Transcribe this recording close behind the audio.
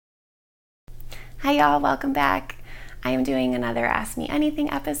Hi y'all, welcome back. I am doing another Ask Me Anything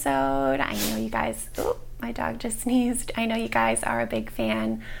episode. I know you guys, my dog just sneezed. I know you guys are a big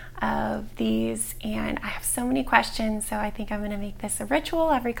fan of these and I have so many questions, so I think I'm going to make this a ritual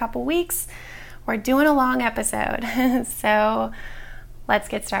every couple weeks. We're doing a long episode, so let's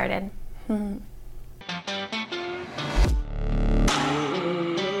get started.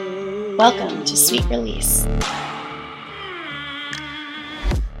 Welcome to Sweet Release.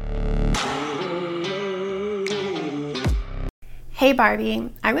 Hey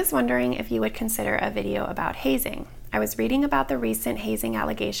Barbie, I was wondering if you would consider a video about hazing. I was reading about the recent hazing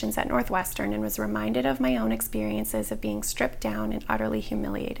allegations at Northwestern and was reminded of my own experiences of being stripped down and utterly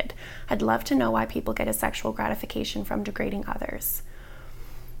humiliated. I'd love to know why people get a sexual gratification from degrading others.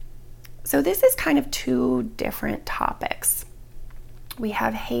 So this is kind of two different topics. We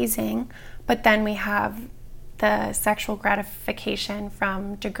have hazing, but then we have the sexual gratification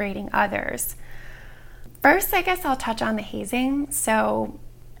from degrading others. First, I guess I'll touch on the hazing. So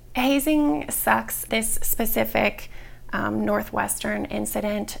hazing sucks. This specific Northwestern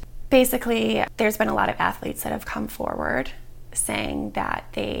incident, basically there's been a lot of athletes that have come forward saying that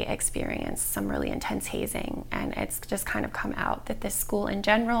they experienced some really intense hazing, and it's just kind of come out that this school in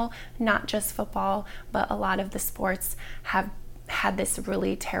general, not just football, but a lot of the sports have had this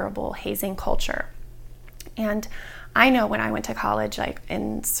really terrible hazing culture. And I know when I went to college, like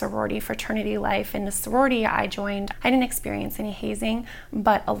in sorority, fraternity life, in the sorority I joined, I didn't experience any hazing,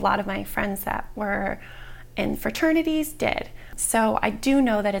 but a lot of my friends that were in fraternities did. So I do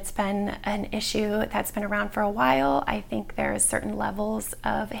know that it's been an issue that's been around for a while. I think there's certain levels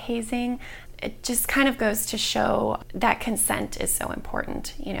of hazing. It just kind of goes to show that consent is so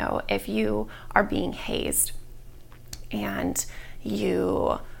important. You know, if you are being hazed and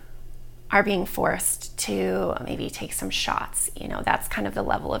you are being forced to maybe take some shots, you know, that's kind of the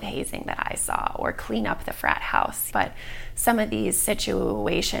level of hazing that I saw, or clean up the frat house. But some of these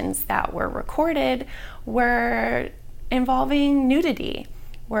situations that were recorded were involving nudity.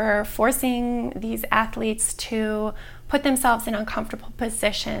 We're forcing these athletes to put themselves in uncomfortable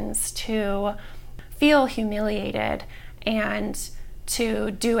positions, to feel humiliated, and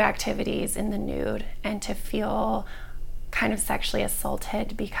to do activities in the nude, and to feel kind of sexually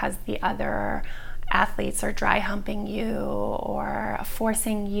assaulted because the other athletes are dry humping you or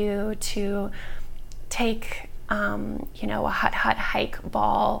forcing you to take a hut hike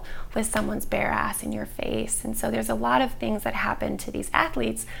ball with someone's bare ass in your face. And so there's a lot of things that happen to these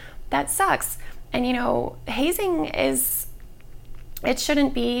athletes that sucks. And hazing it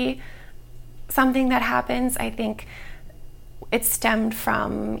shouldn't be something that happens. I think it stemmed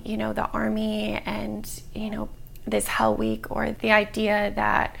from the Army and this Hell Week, or the idea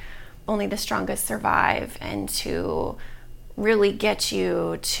that only the strongest survive, and to really get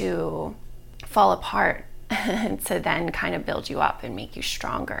you to fall apart to then kind of build you up and make you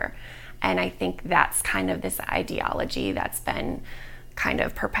stronger. And I think that's kind of this ideology that's been kind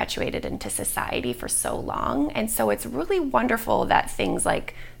of perpetuated into society for so long. And so it's really wonderful that things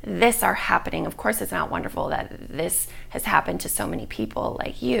like this are happening. Of course, it's not wonderful that this has happened to so many people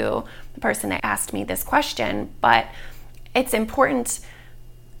like you, the person that asked me this question, but it's important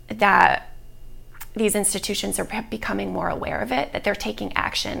that these institutions are becoming more aware of it, that they're taking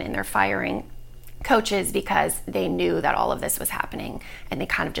action and they're firing coaches because they knew that all of this was happening and they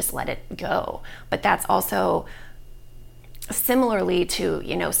kind of just let it go. But that's also similarly to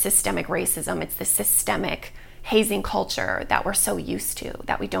systemic racism. It's the systemic hazing culture that we're so used to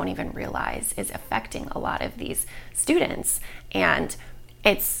that we don't even realize is affecting a lot of these students, and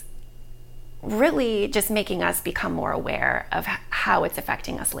it's really just making us become more aware of how it's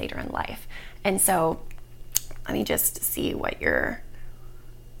affecting us later in life. And so let me just see what your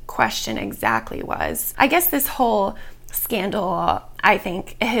question exactly was. I guess this whole scandal, I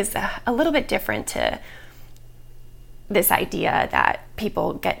think, is a little bit different to this idea that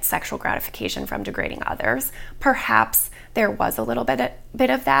people get sexual gratification from degrading others. Perhaps there was a little bit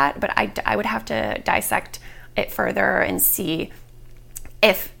of that, but I would have to dissect it further and see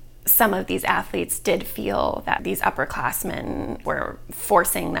if some of these athletes did feel that these upperclassmen were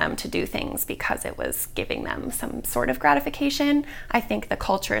forcing them to do things because it was giving them some sort of gratification. I think the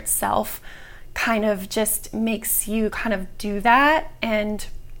culture itself kind of just makes you kind of do that, and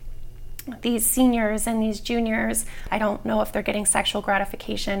these seniors and these juniors, I don't know if they're getting sexual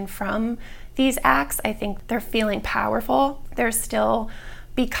gratification from these acts. I think they're feeling powerful. They're still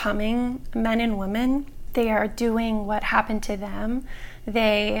becoming men and women. They are doing what happened to them.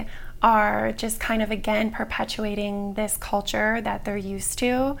 They are just kind of, again, perpetuating this culture that they're used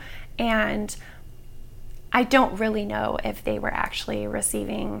to. And I don't really know if they were actually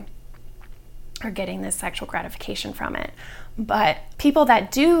receiving or getting this sexual gratification from it. But people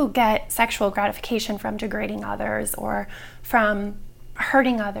that do get sexual gratification from degrading others or from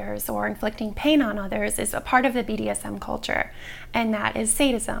hurting others or inflicting pain on others is a part of the BDSM culture, and that is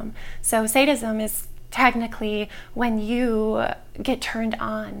sadism. So sadism is technically when you get turned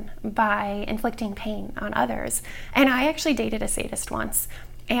on by inflicting pain on others. And I actually dated a sadist once,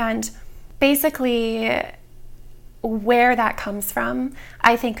 and basically where that comes from,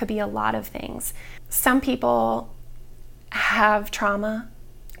 I think, could be a lot of things. Some people have trauma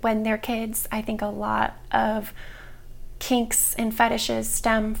when they're kids. I think a lot of kinks and fetishes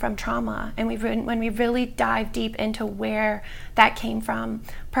stem from trauma. And when we really dive deep into where that came from,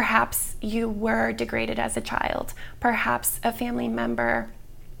 perhaps you were degraded as a child. Perhaps a family member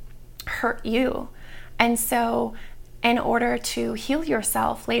hurt you. And so in order to heal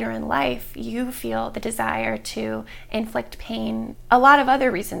yourself later in life, you feel the desire to inflict pain. A lot of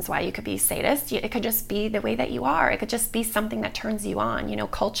other reasons why you could be sadist. It could just be the way that you are. It could just be something that turns you on. You know,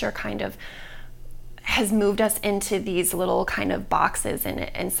 culture kind of has moved us into these little kind of boxes,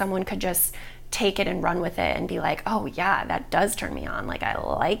 and someone could just take it and run with it and be like, oh yeah, that does turn me on. Like, I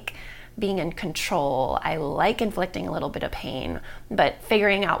like being in control. I like inflicting a little bit of pain, but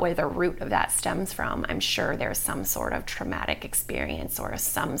figuring out where the root of that stems from, I'm sure there's some sort of traumatic experience or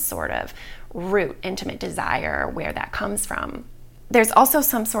some sort of root intimate desire where that comes from. There's also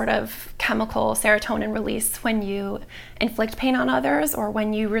some sort of chemical serotonin release when you inflict pain on others or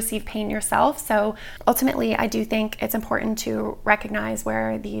when you receive pain yourself. So ultimately, I do think it's important to recognize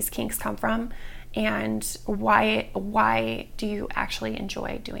where these kinks come from and why do you actually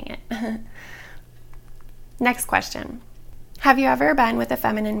enjoy doing it? Next question. Have you ever been with a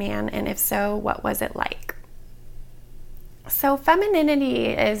feminine man, and if so, what was it like? So femininity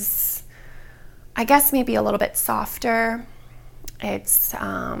is, I guess, maybe a little bit softer. It's,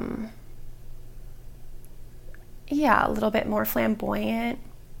 a little bit more flamboyant.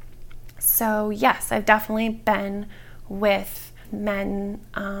 So yes, I've definitely been with men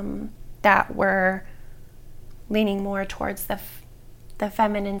that were leaning more towards the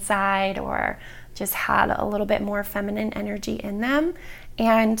feminine side, or just had a little bit more feminine energy in them.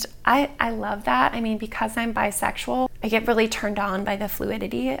 And I love that. I mean, because I'm bisexual, I get really turned on by the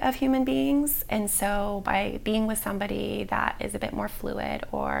fluidity of human beings. And so by being with somebody that is a bit more fluid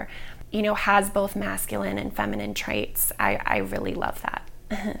or, you know, has both masculine and feminine traits, I really love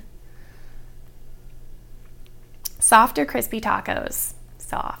that. Soft or crispy tacos?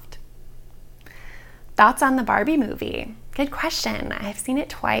 Soft. Thoughts on the Barbie movie? Good question. I've seen it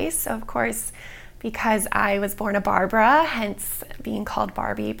twice, of course, because I was born a Barbara, hence being called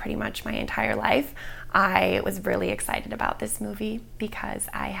Barbie pretty much my entire life. I was really excited about this movie because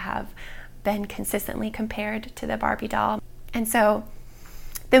I have been consistently compared to the Barbie doll. And so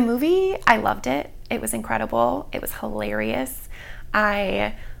the movie, I loved it. It was incredible. It was hilarious.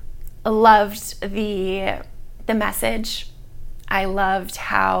 I loved the message. I loved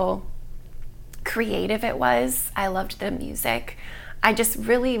how creative it was. I loved the music. I just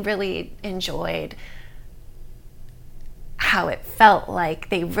really, really enjoyed how it felt like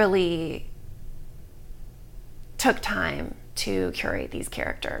they really took time to curate these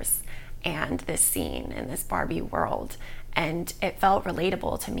characters and this scene in this Barbie world. And it felt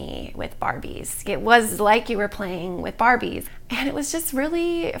relatable to me with Barbies. It was like you were playing with Barbies. And it was just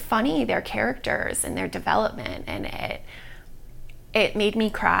really funny, their characters and their development. And it made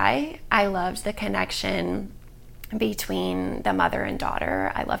me cry. I loved the connection between the mother and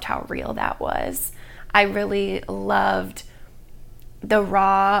daughter. I loved how real that was. I really loved the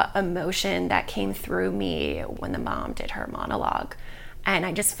raw emotion that came through me when the mom did her monologue. And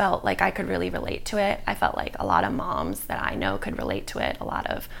I just felt like I could really relate to it. I felt like a lot of moms that I know could relate to it. A lot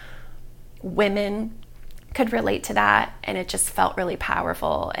of women could relate to that. And it just felt really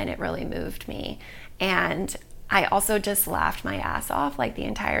powerful and it really moved me. And I also just laughed my ass off like the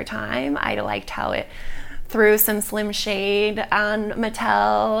entire time. I liked how it threw some slim shade on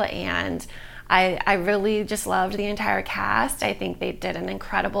Mattel, and I really just loved the entire cast. I think they did an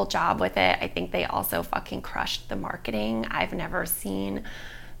incredible job with it. I think they also fucking crushed the marketing. I've never seen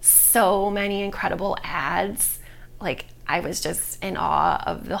so many incredible ads. Like, I was just in awe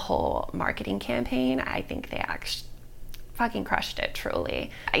of the whole marketing campaign. I think they actually fucking crushed it, truly.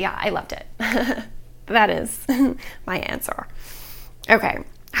 Yeah, I loved it. That is my answer. Okay,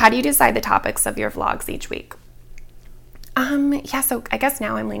 how do you decide the topics of your vlogs each week? So I guess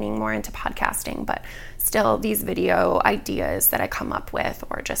now I'm leaning more into podcasting, but still these video ideas that I come up with,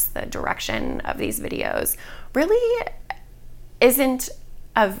 or just the direction of these videos, really isn't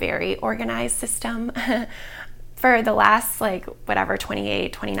a very organized system. for the last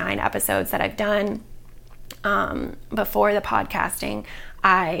 28, 29 episodes that I've done before the podcasting,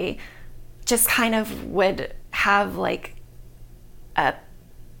 I just kind of would have a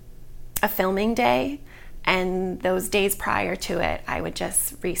filming day, and those days prior to it, I would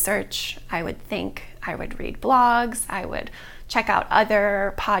just research, I would think, I would read blogs, I would check out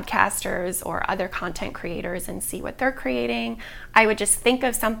other podcasters or other content creators and see what they're creating. I would just think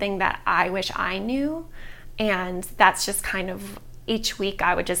of something that I wish I knew, and that's just kind of each week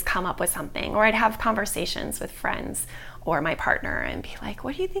I would just come up with something, or I'd have conversations with friends or my partner and be like,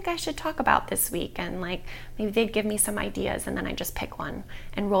 what do you think I should talk about this week? And maybe they'd give me some ideas, and then I just pick one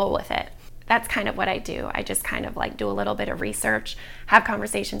and roll with it. That's kind of what I do. I just kind of do a little bit of research, have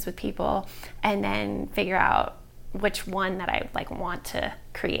conversations with people, and then figure out which one that I want to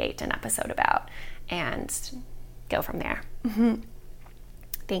create an episode about and go from there.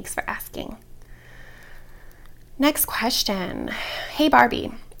 Thanks for asking. Next question. Hey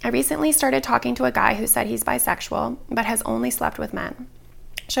Barbie, I recently started talking to a guy who said he's bisexual but has only slept with men.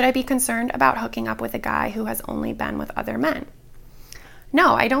 Should I be concerned about hooking up with a guy who has only been with other men?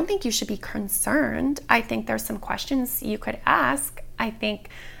 No, I don't think you should be concerned. I think there's some questions you could ask. I think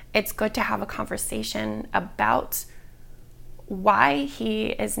it's good to have a conversation about why he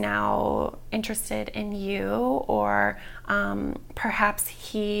is now interested in you, or perhaps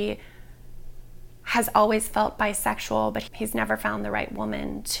he has always felt bisexual, but he's never found the right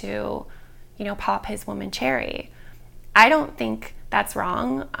woman to, pop his woman cherry. I don't think that's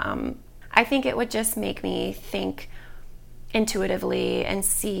wrong. I think it would just make me think intuitively and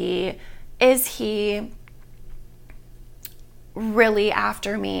see, is he really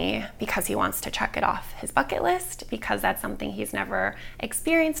after me because he wants to check it off his bucket list, because that's something he's never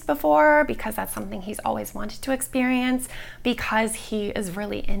experienced before, because that's something he's always wanted to experience, because he is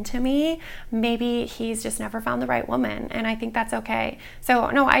really into me? Maybe he's just never found the right woman, and I think that's okay. So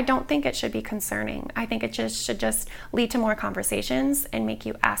no, I don't think it should be concerning. I think it should just lead to more conversations and make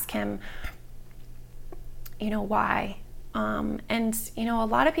you ask him, why. And a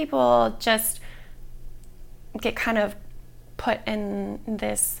lot of people just get kind of put in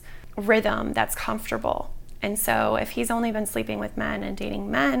this rhythm that's comfortable. And so if he's only been sleeping with men and dating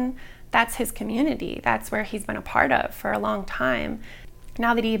men, that's his community. That's where he's been a part of for a long time.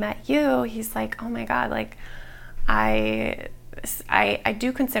 Now that he met you, he's like, oh my God, I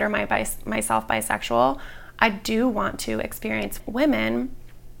do consider myself bisexual. I do want to experience women.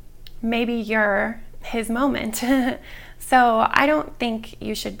 Maybe you're his moment. So I don't think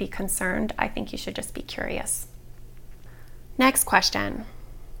you should be concerned. I think you should just be curious. Next question.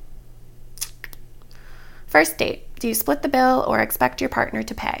 First date, do you split the bill or expect your partner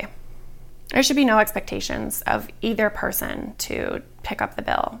to pay? There should be no expectations of either person to pick up the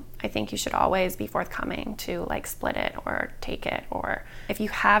bill. I think you should always be forthcoming to split it or take it, or if you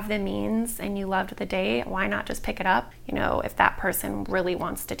have the means and you loved the date, why not just pick it up? If that person really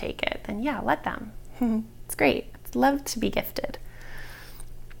wants to take it, then yeah, let them. It's great. It's love to be gifted.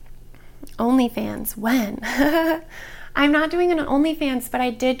 OnlyFans, when? I'm not doing an OnlyFans, but I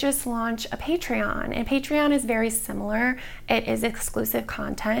did just launch a Patreon, and Patreon is very similar. It is exclusive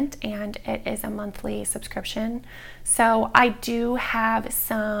content and it is a monthly subscription. So I do have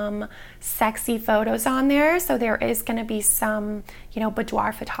some sexy photos on there. So there is going to be some,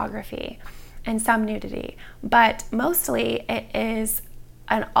 boudoir photography and some nudity, but mostly it is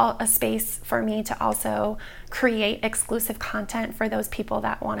a space for me to also create exclusive content for those people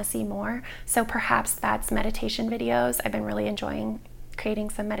that want to see more. So perhaps that's meditation videos. I've been really enjoying creating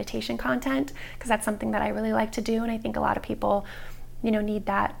some meditation content because that's something that I really like to do, and I think a lot of people, need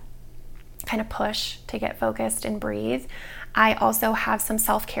that kind of push to get focused and breathe. I also have some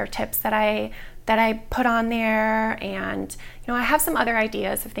self-care tips that I put on there, and I have some other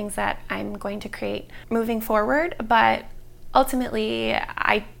ideas of things that I'm going to create moving forward, but ultimately,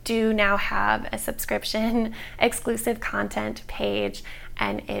 I do now have a subscription exclusive content page,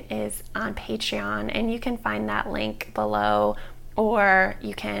 and it is on Patreon, and you can find that link below, or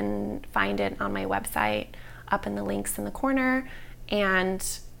you can find it on my website up in the links in the corner. And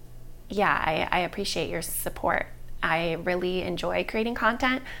yeah, I appreciate your support. I really enjoy creating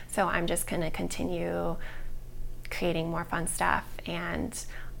content, so I'm just going to continue creating more fun stuff and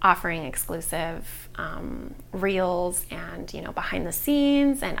offering exclusive reels and behind the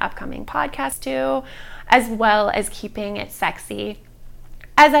scenes and upcoming podcasts too, as well as keeping it sexy,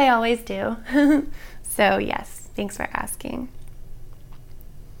 as I always do. So yes, thanks for asking.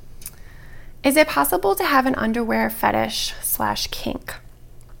 Is it possible to have an underwear fetish / kink?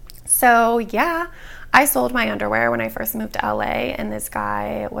 So yeah, I sold my underwear when I first moved to LA, and this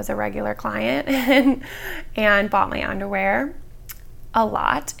guy was a regular client and bought my underwear a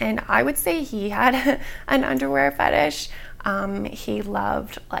lot. And I would say he had an underwear fetish. He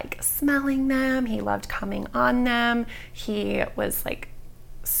loved like smelling them. He loved coming on them. He was like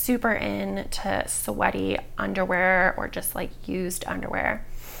super into sweaty underwear or just like used underwear.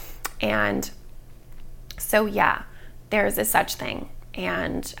 And so yeah, there's a such thing.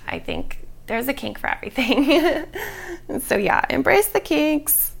 And I think there's a kink for everything. So yeah, embrace the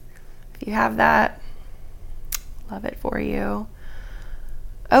kinks. If you have that, love it for you.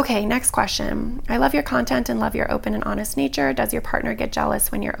 Okay, next question. I love your content and love your open and honest nature. Does your partner get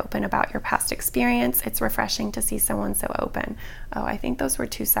jealous when you're open about your past experience? It's refreshing to see someone so open. Oh, I think those were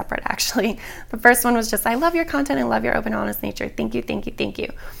two separate, actually. The first one was just, I love your content and love your open and honest nature. Thank you, thank you, thank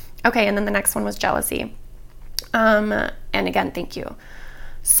you. Okay, and then the next one was jealousy. And again, thank you.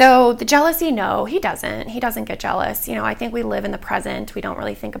 So the jealousy, no, he doesn't. He doesn't get jealous. You know, I think we live in the present. We don't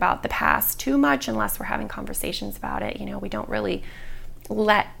really think about the past too much unless we're having conversations about it. You know, we don't really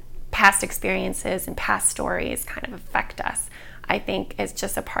let past experiences and past stories kind of affect us. I think it's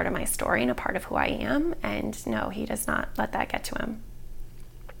just a part of my story and a part of who I am. And no, he does not let that get to him.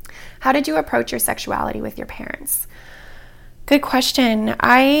 How did you approach your sexuality with your parents? Good question.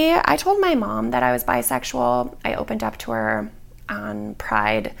 I told my mom that I was bisexual. I opened up to her on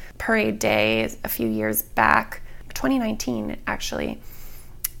Pride Parade Day a few years back, 2019 actually.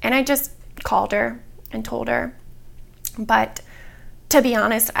 And I just called her and told her. But to be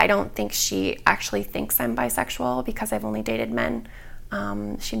honest, I don't think she actually thinks I'm bisexual because I've only dated men.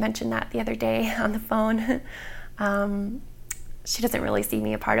 She mentioned that the other day on the phone. She doesn't really see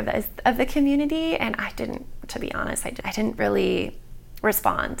me a part of the community, and I didn't, to be honest, I didn't really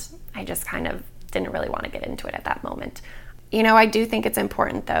respond. I just kind of didn't really want to get into it at that moment. You know, I do think it's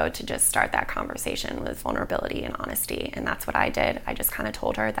important, though, to just start that conversation with vulnerability and honesty, and that's what I did. I just kind of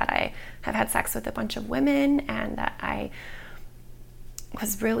told her that I have had sex with a bunch of women and that I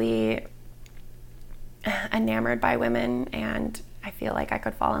was really enamored by women, and I feel like I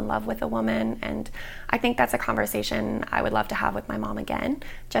could fall in love with a woman. And I think that's a conversation I would love to have with my mom again,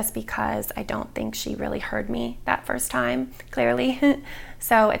 just because I don't think she really heard me that first time clearly.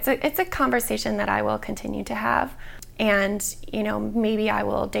 So it's a conversation that I will continue to have. And, you know, maybe I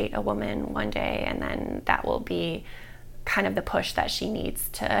will date a woman one day, and then that will be kind of the push that she needs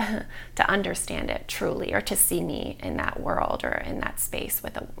to understand it truly, or to see me in that world or in that space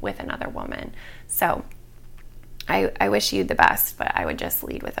with another woman. So I wish you the best, but I would just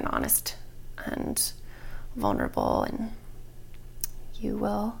lead with an honest and vulnerable, and you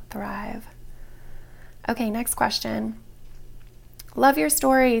will thrive. Okay, next question. Love your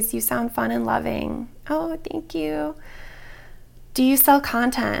stories. You sound fun and loving. Oh, thank you. Do you sell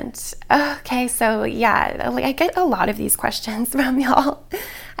content? Okay, so yeah, I get a lot of these questions from y'all.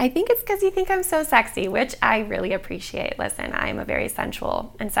 I think it's because you think I'm so sexy, which I really appreciate. Listen, I'm a very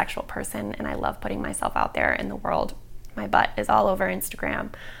sensual and sexual person, and I love putting myself out there in the world. My butt is all over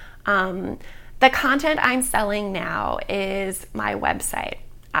Instagram. The content I'm selling now is my website.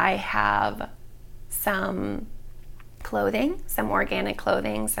 I have some clothing, some organic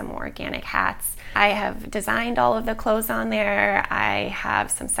clothing, some organic hats. I have designed all of the clothes on there. I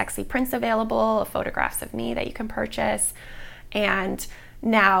have some sexy prints available, photographs of me that you can purchase. And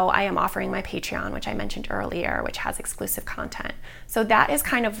now I am offering my Patreon, which I mentioned earlier, which has exclusive content. So that is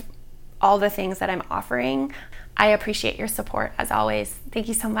kind of all the things that I'm offering. I appreciate your support as always. Thank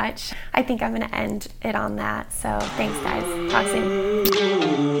you so much. I think I'm going to end it on that. So thanks, guys. Talk soon.